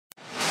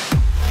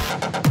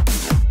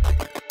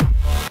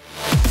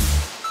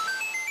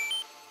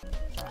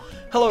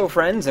Hello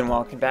friends and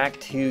welcome back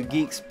to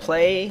Geeks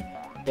Play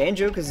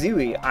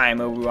Banjo-Kazooie. I'm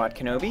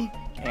ObiWattKenobi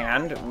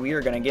and we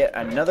are going to get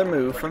another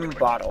move from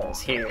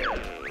Bottles here.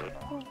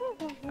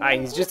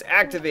 He's just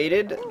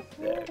activated.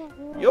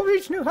 You'll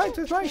reach new heights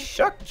with my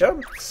shock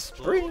jump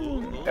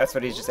spring. That's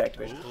what he's just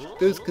activated.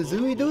 Does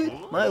Kazooie do it?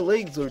 My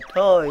legs are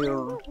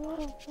tired.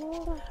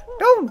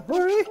 Don't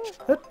worry,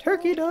 the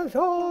turkey does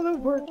all the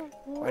work.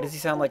 Why does he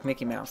sound like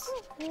Mickey Mouse?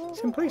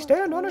 Simply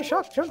stand on a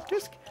shock jump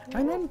disc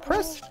and then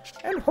press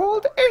and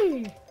hold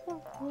A.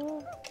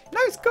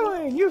 Nice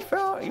going! You've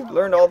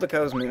learned all the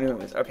Ko's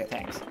moves. Okay,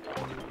 thanks.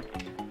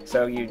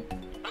 So you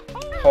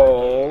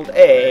hold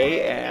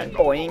A and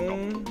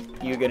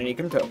boing, you get an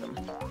Ecom token.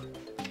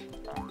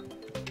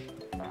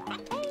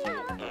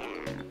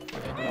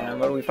 And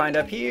what do we find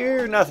up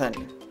here?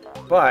 Nothing.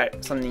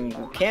 But something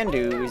you can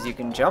do is you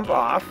can jump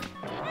off,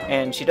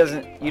 and you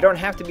don't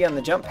have to be on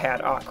the jump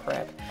pad. Oh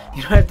crap!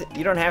 You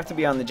don't have to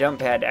be on the jump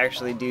pad to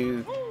actually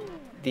do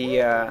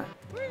the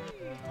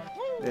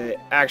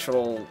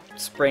actual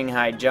spring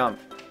high jump.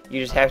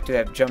 You just have to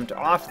have jumped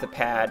off the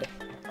pad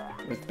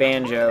with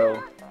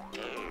Banjo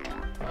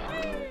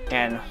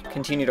and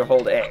continue to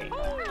hold A.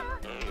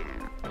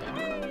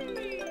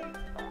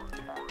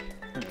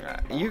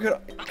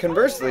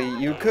 Conversely,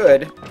 you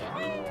could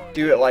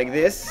do it like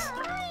this.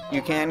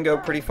 You can go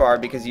pretty far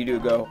because you do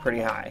go pretty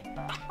high.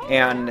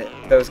 And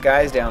those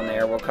guys down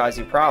there will cause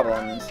you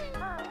problems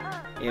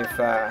if,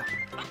 oh,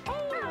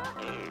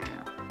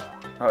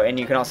 and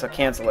you can also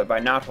cancel it by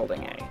not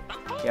holding A.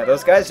 Yeah,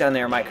 those guys down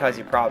there might cause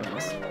you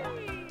problems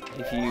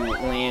if you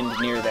land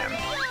near them.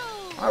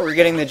 Oh, we're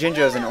getting the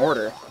Jinjos in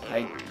order.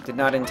 I did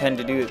not intend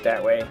to do it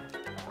that way,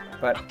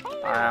 but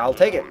I'll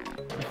take it.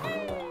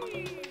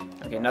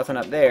 Okay, nothing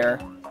up there.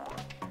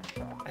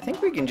 I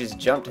think we can just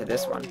jump to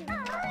this one.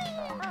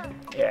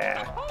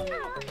 Yeah.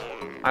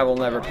 I will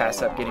never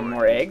pass up getting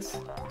more eggs.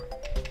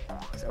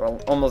 So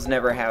I'll almost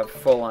never have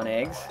full on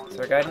eggs. Is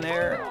there a guy in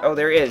there? Oh,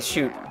 there is.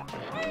 Shoot.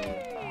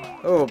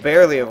 Oh,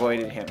 barely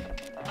avoided him.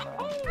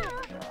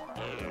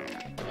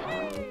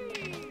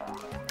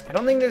 I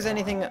don't think there's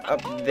anything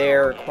up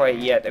there quite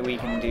yet that we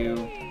can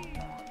do.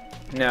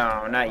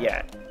 No, not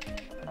yet.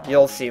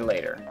 You'll see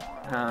later.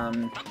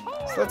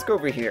 So let's go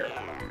over here.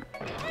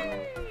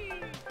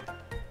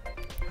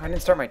 I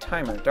didn't start my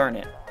timer, darn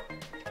it.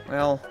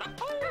 Well,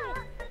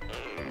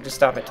 I'll just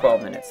stop at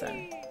 12 minutes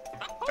then.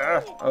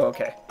 Oh,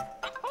 okay.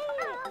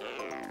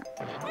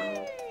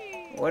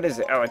 What is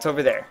it? Oh, it's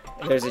over there.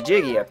 There's a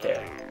Jiggy up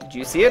there. Did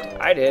you see it?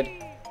 I did.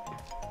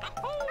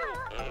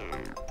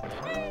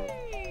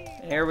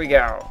 Here we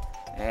go.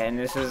 And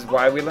this is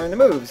why we learned the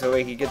move, so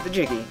we could get the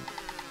Jiggy.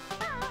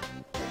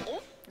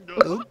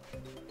 Ooh.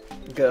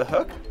 Good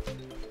hook.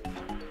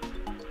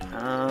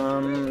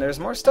 There's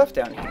more stuff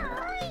down here.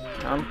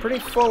 I'm pretty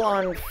full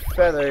on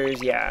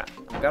feathers, yeah.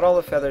 I've got all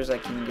the feathers I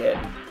can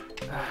get.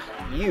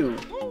 You.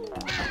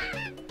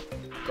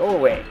 Go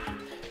away.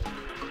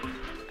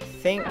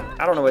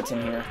 I don't know what's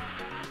in here.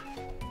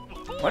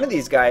 One of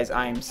these guys,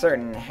 I'm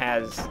certain,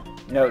 has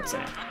notes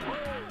in it.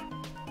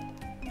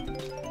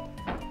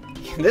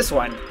 This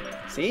one,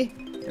 see?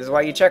 This is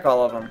why you check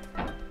all of them.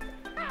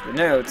 The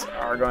notes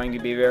are going to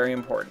be very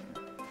important.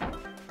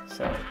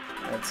 So,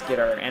 let's get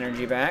our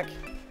energy back.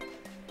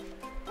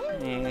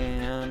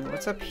 And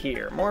what's up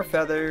here? More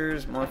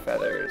feathers, more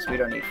feathers. We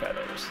don't need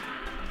feathers.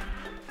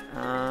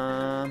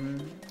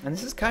 And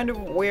this is kind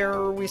of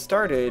where we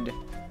started,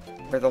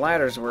 where the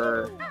ladders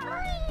were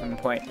on the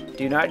point.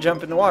 Do not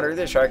jump in the water,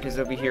 the shark is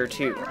over here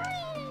too.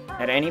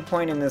 At any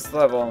point in this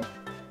level,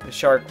 the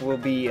shark will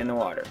be in the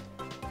water.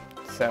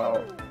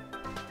 So,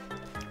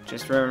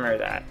 just remember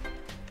that.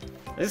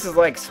 This is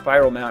like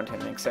Spiral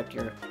Mountain, except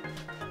you're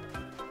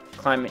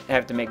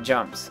have to make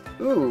jumps.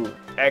 Ooh,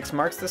 X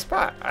marks the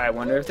spot. I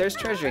wonder if there's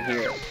treasure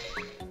here.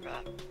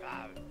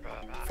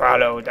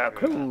 Follow the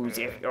clues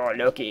if you're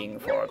looking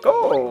for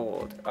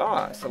gold.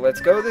 Ah, so let's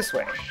go this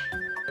way.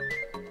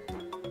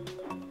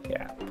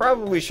 Yeah,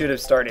 probably should have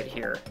started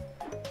here.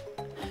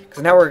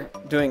 Because now we're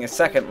doing a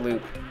second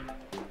loop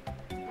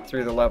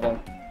through the level.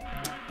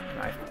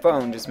 My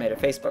phone just made a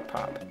Facebook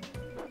pop.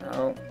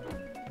 Oh,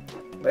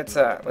 let's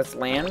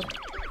land.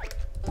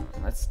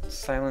 Let's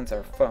silence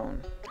our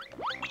phone.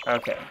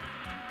 Okay.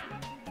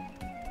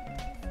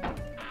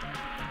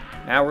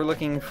 Now we're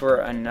looking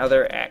for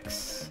another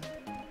X.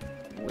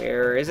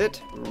 Where is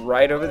it?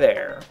 Right over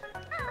there.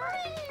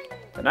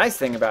 The nice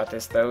thing about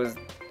this, though, is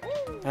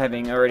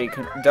having already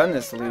done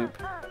this loop,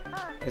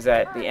 is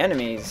that the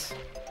enemies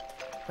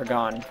are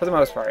gone, for the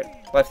most part.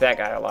 Left that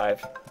guy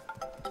alive,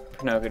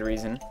 for no good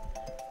reason.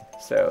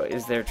 So,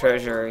 is there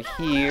treasure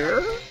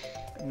here?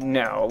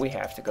 No, we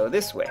have to go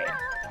this way.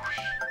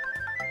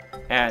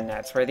 And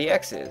that's where the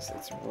X is.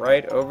 It's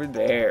right over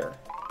there.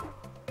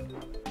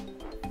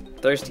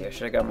 Thirsty, I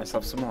should have got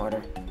myself some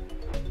water.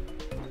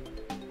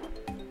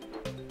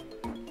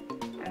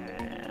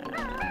 And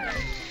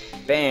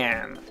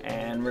bam!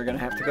 And we're gonna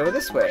have to go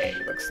this way,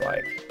 looks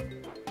like.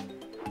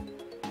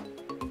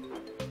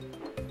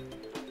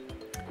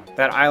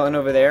 That island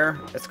over there,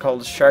 it's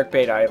called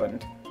Sharkbait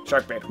Island.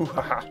 Sharkbait, hoo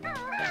ha ha.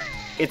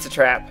 It's a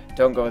trap.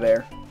 Don't go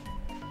there.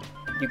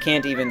 You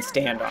can't even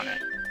stand on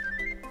it.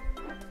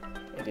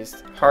 It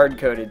is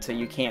hard-coded, so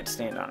you can't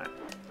stand on it.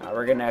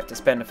 We're gonna have to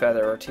spend a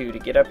feather or two to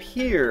get up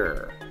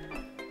here.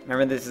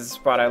 Remember, this is the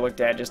spot I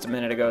looked at just a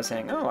minute ago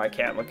saying, oh, I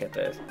can't look at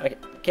this. I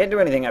can't do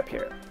anything up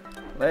here.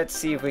 Let's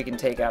see if we can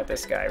take out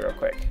this guy real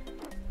quick.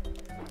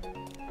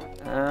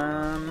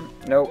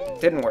 Nope,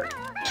 didn't work.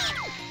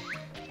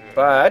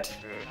 But,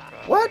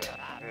 what?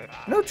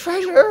 No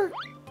treasure?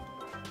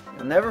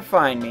 You'll never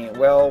find me.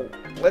 Well,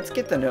 let's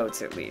get the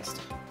notes at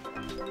least.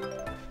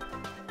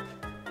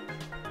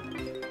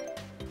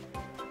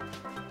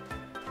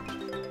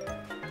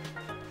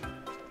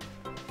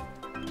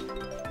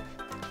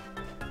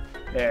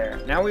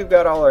 There. Now we've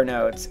got all our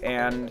notes,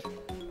 and...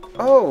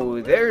 oh,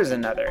 there's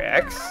another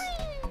X.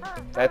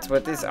 That's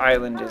what this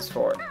island is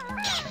for.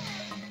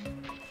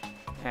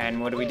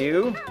 And what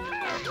do?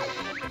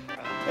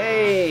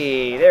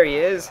 Hey, there he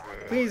is.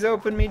 Please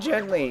open me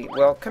gently.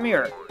 Well, come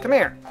here. Come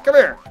here. Come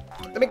here.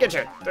 Let me get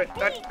you.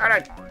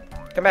 Alright.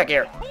 Come back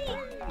here.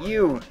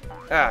 You.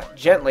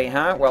 Gently,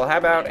 huh? Well, how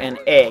about an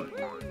egg?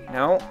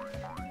 No.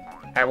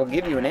 I will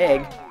give you an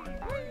egg.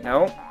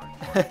 No.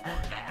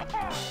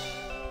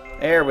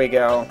 There we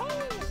go.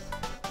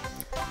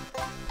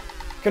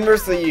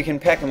 Conversely, you can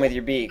peck him with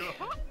your beak.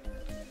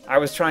 I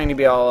was trying to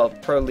be all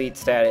pro elite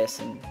status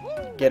and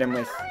get him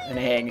with an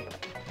egg.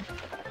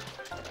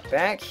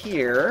 Back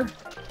here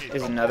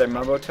is another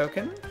Mumbo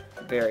token.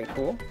 Very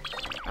cool.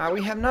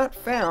 We have not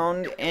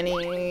found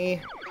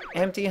any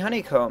empty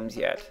honeycombs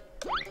yet.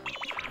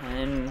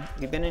 And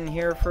we've been in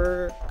here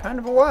for kind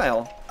of a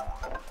while.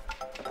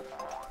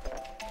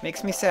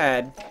 Makes me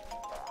sad.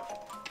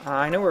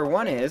 I know where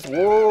one is.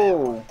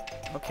 Whoa!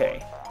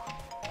 Okay.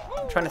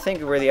 I'm trying to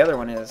think of where the other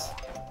one is.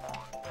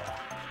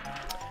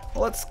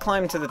 Well, let's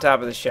climb to the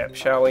top of the ship,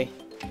 shall we?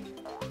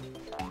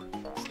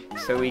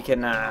 So we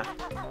can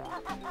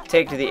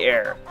take to the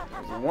air.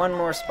 There's one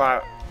more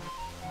spot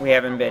we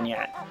haven't been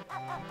yet.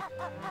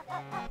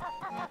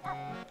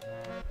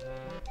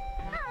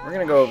 We're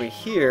gonna go over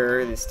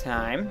here this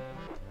time.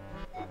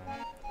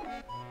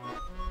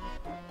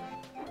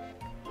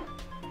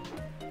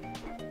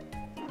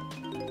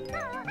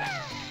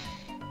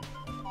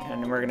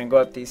 And we're gonna go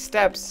up these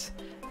steps,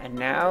 and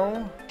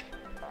now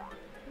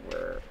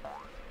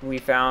we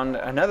found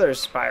another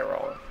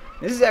spiral.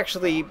 This is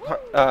actually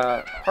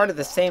part of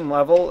the same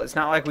level. It's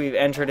not like we've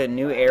entered a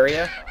new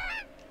area.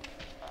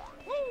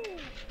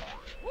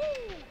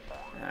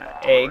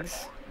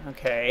 Eggs.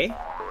 Okay.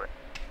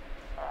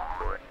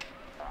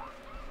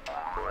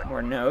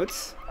 More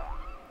notes.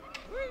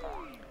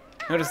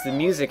 Notice the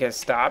music has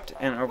stopped,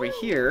 and over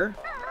here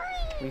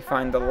we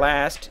find the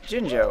last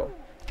Jinjo.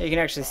 You can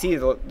actually see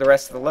the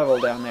rest of the level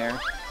down there.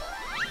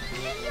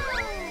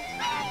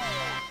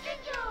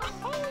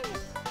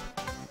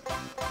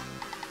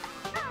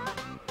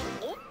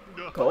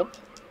 Gulp.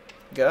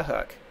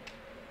 Gahuck.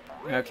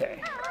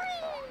 Okay.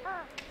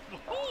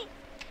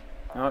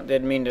 Oh,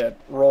 didn't mean to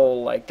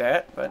roll like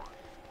that, but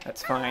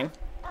that's fine.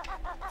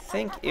 I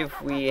think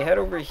if we head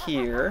over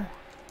here...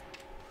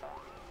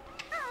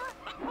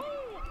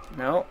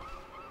 no.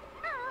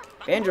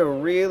 Banjo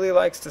really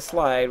likes to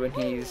slide when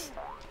he's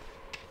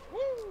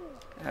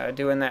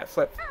doing that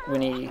flip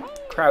when he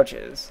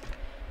crouches.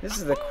 This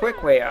is the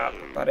quick way up,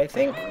 but I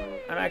think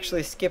I'm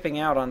actually skipping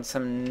out on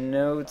some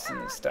notes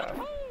and stuff.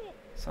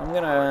 So I'm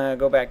gonna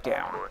go back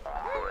down.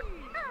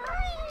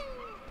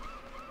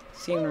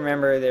 Seem to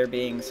remember there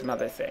being some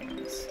other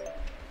things.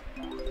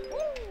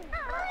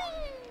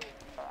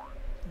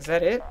 Is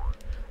that it?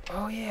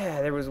 Oh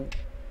yeah, there was...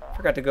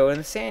 forgot to go in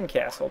the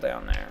sandcastle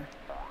down there.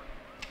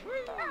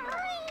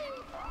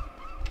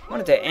 I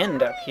wanted to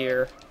end up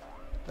here,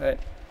 but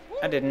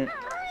I didn't.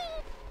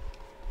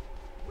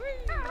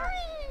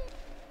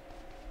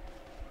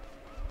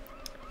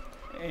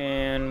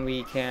 And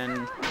we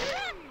can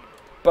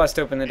bust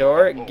open the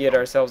door, get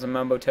ourselves a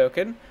Mumbo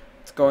token.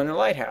 Let's go in the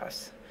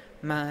lighthouse.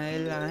 My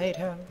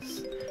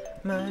lighthouse,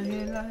 my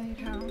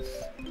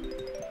lighthouse.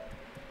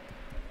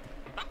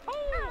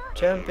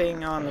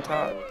 Jumping on the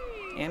top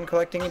and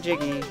collecting a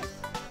Jiggy.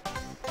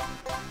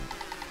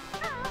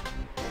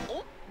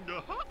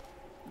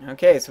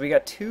 Okay, so we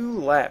got 2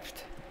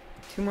 left.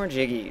 2 more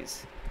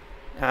Jiggies.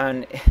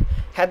 And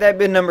had that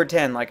been number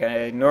 10, like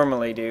I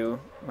normally do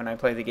when I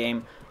play the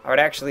game, I would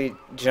actually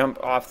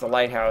jump off the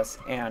lighthouse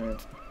and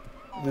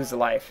lose a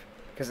life,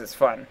 because it's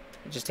fun.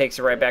 It just takes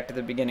you right back to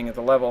the beginning of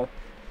the level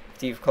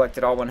after you've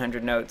collected all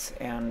 100 notes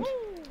and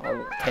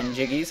all 10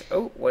 Jiggies.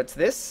 Oh, what's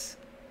this?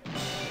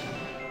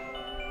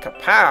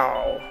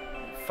 Kapow!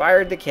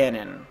 Fired the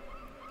cannon.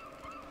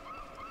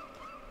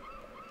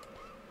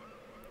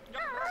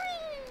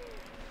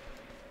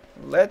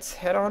 Let's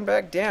head on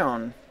back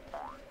down.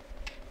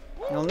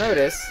 You'll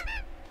notice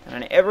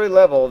on every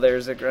level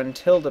there's a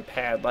Gruntilda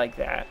pad like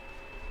that.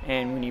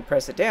 And when you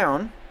press it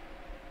down,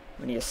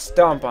 when you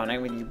stomp on it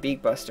with your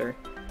beak buster,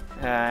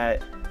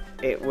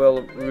 it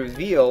will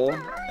reveal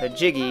a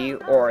Jiggy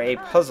or a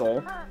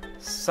puzzle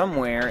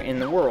somewhere in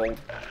the world.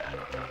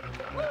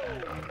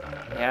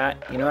 Yeah,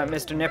 you know what,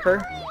 Mr.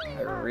 Nipper?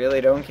 I really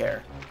don't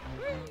care.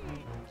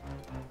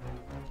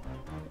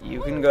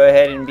 You can go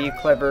ahead and be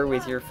clever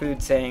with your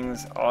food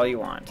sayings all you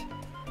want.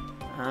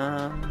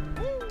 I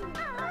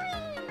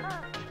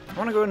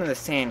want to go into the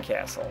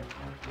sandcastle.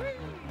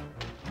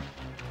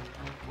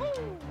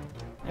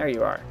 There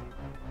you are.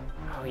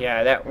 Oh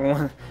yeah, that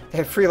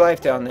free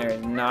life down there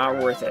is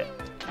not worth it.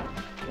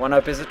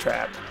 1-up is a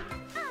trap.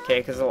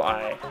 Cake is a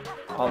lie.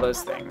 All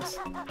those things.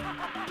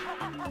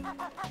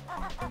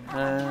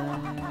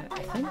 I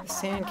think the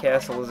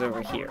sandcastle is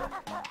over here.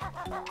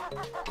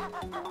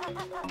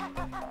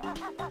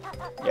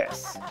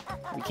 Yes.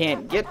 We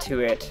can't get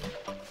to it.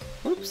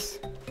 Oops.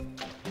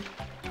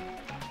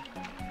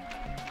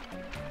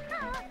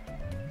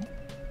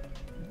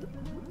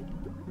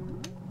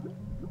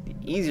 The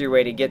easier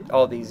way to get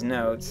all these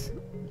notes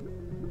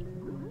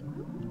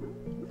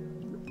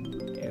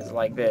is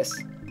like this.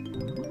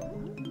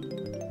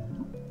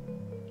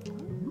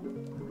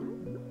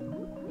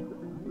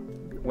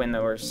 When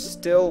there was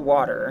still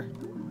water.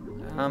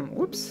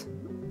 Whoops.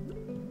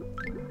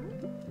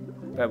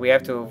 But we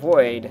have to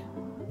avoid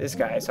this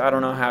guy, so I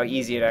don't know how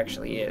easy it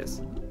actually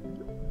is.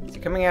 Is he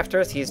coming after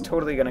us? He's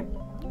totally gonna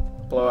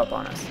blow up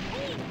on us.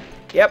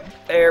 Yep,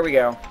 there we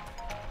go.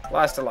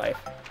 Lost a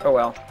life. Oh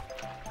well.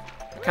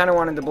 I kind of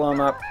wanted to blow him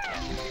up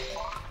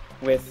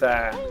with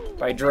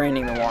by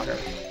draining the water.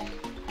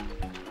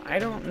 I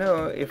don't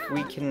know if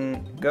we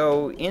can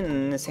go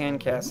in the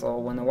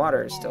sandcastle when the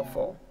water is still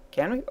full.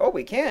 Can we? Oh,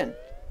 we can.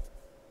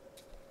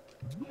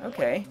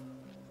 Okay.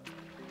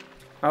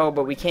 Oh,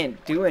 but we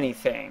can't do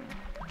anything.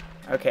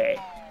 Okay.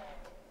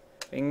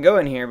 We can go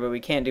in here, but we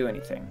can't do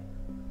anything.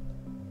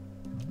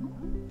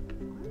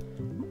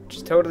 Which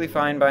is totally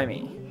fine by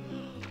me.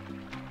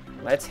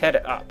 Let's head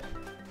up.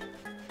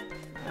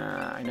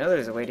 I know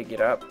there's a way to get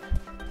up.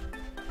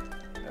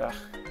 Ugh.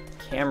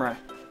 Camera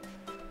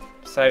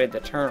decided to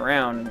turn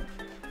around.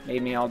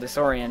 Made me all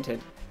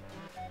disoriented.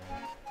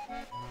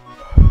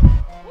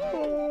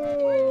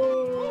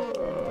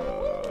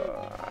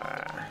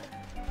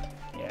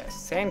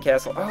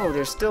 Sandcastle. Oh,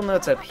 there's still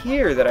notes up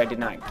here that I did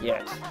not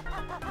get.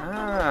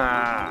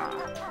 Ah,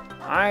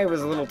 I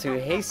was a little too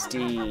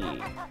hasty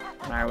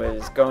when I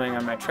was going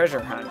on my treasure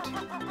hunt.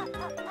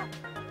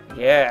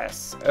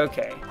 Yes,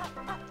 okay.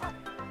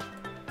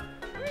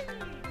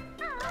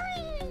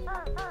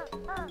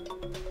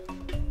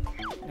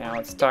 Now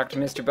let's talk to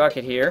Mr.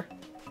 Bucket here.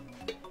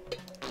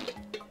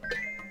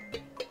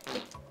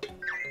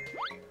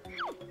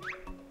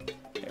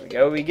 There we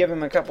go. We give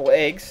him a couple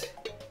eggs.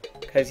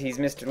 Because he's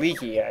Mr.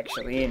 Leaky,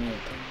 actually, and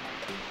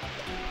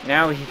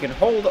now he can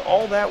hold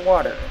all that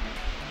water.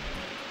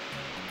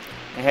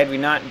 And had we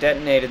not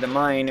detonated the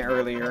mine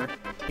earlier,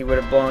 he would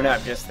have blown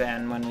up just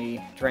then when we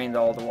drained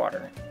all the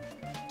water.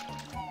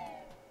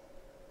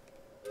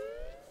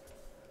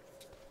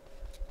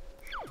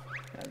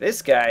 Now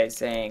this guy is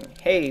saying,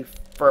 "Hey,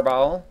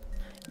 Furball,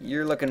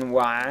 you're looking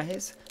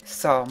wise,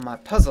 solve my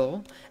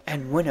puzzle,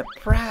 and win a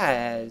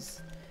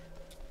prize."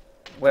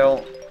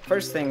 Well,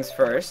 first things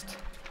first.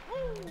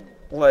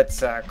 Let's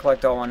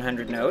collect all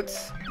 100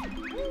 notes.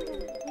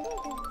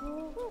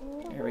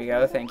 There we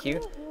go, thank you.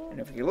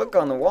 And if you look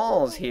on the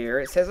walls here,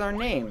 it says our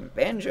name,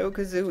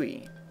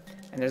 Banjo-Kazooie.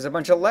 And there's a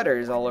bunch of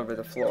letters all over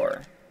the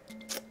floor.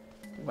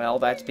 Well,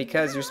 that's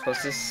because you're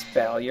supposed to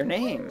spell your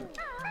name.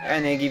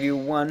 And they give you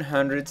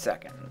 100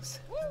 seconds.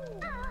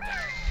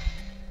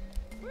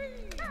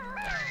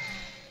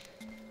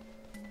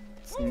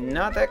 It's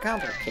not that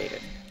complicated.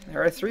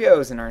 There are 3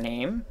 O's in our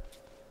name.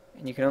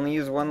 And you can only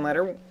use one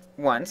letter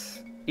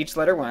once. Each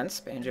letter once.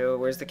 Banjo,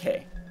 where's the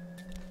K?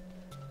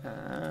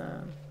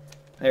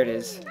 There it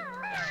is.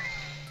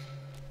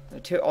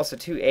 There are also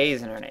 2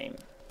 A's in our name.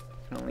 You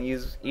can only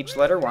use each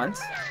letter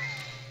once.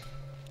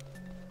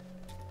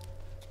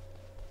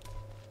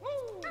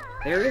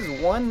 There is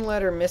one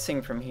letter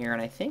missing from here,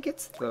 and I think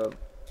it's the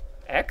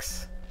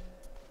X?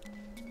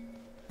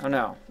 Oh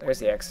no, there's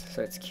the X,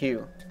 so it's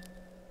Q.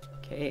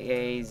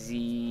 K-A-Z-O.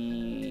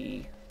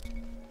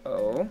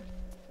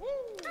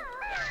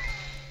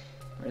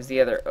 Where's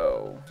the other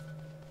O?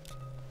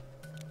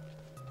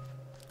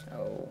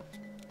 Oh,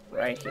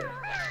 right here.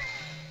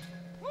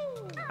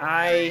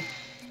 I,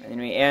 and then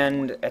we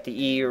end at the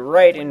E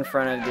right in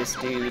front of this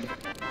dude.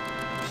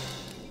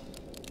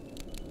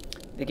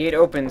 The gate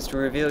opens to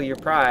reveal your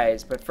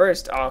prize, but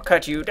first I'll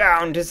cut you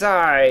down to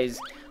size.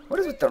 What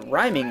is with the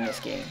rhyming in this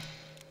game?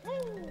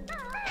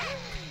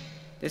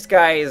 This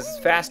guy is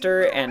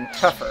faster and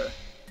tougher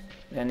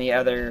than the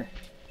other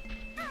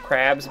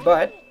crabs,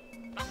 but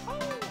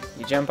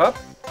you jump up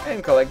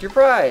and collect your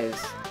prize.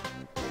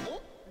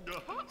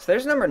 So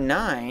there's number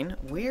 9.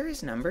 Where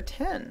is number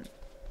 10?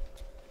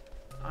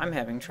 I'm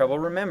having trouble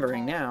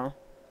remembering now.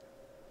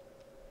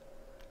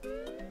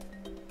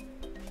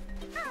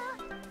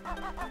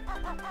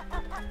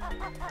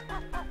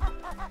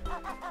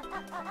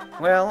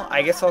 Well,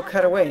 I guess I'll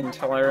cut away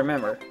until I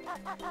remember.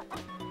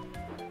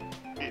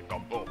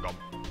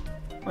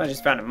 Well, I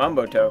just found a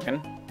Mumbo token.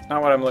 It's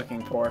not what I'm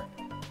looking for.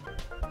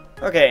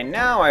 Okay,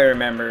 now I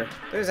remember.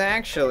 There's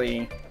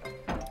actually...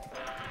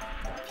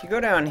 If you go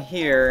down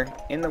here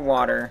in the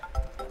water,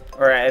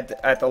 or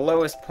at the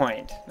lowest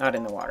point, not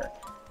in the water,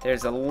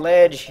 there's a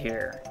ledge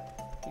here.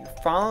 You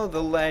follow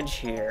the ledge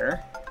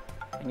here,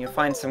 and you'll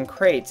find some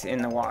crates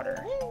in the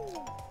water.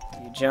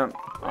 You jump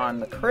on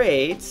the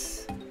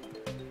crates.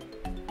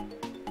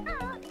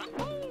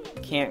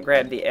 Can't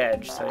grab the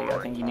edge, so I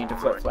think you need to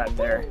flip-flap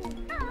there.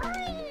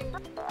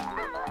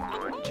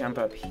 Jump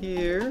up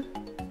here.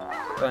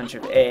 Bunch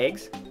of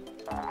eggs.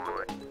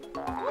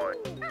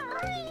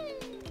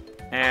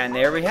 And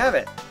there we have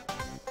it.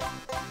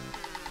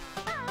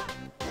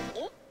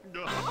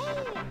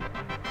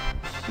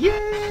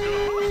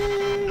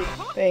 Yay!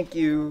 Thank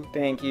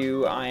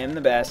you, I am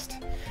the best.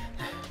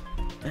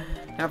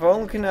 Now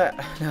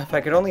if I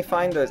could only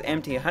find those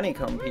empty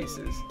honeycomb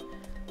pieces.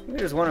 Maybe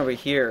there's one over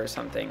here or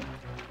something.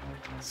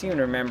 I seem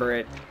to remember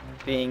it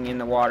being in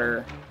the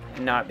water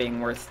and not being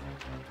worth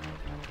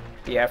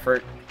the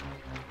effort.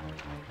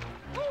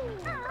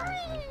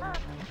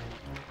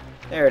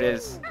 There it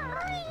is.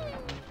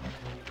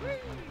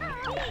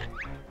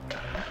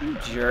 You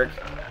jerk.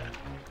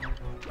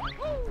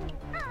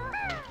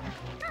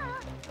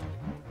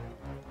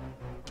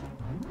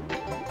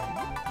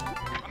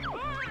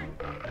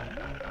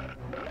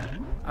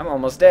 I'm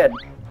almost dead.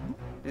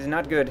 This is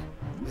not good.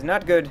 This is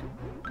not good.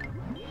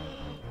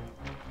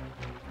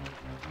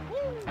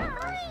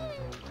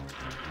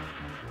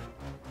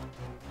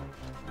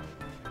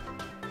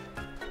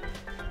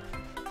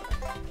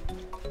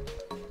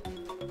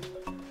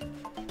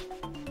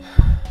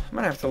 I'm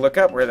gonna have to look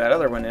up where that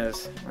other one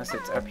is, unless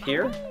it's up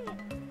here.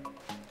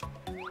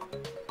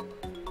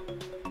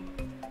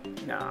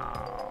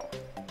 No.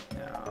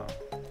 No.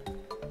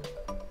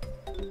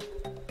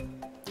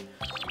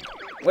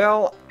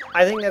 Well,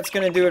 I think that's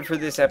gonna do it for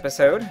this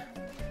episode.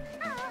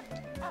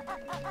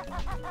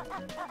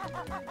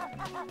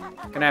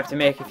 Gonna have to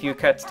make a few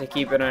cuts to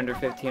keep it under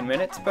 15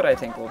 minutes, but I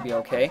think we'll be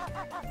okay.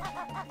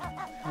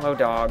 Hello,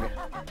 dog.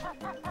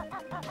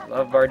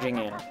 Love barging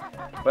in.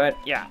 But,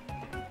 yeah.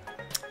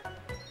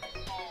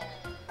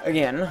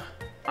 Again,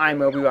 I'm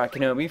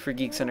ObiWattKenobi for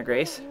Geeks Under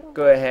Grace.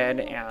 Go ahead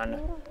and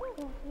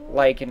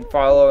like and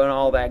follow and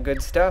all that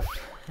good stuff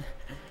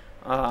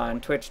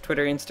on Twitch,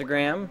 Twitter,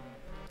 Instagram,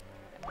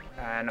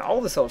 and all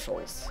the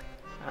socials.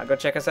 Go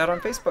check us out on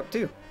Facebook,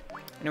 too.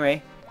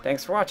 Anyway,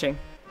 thanks for watching.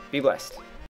 Be blessed.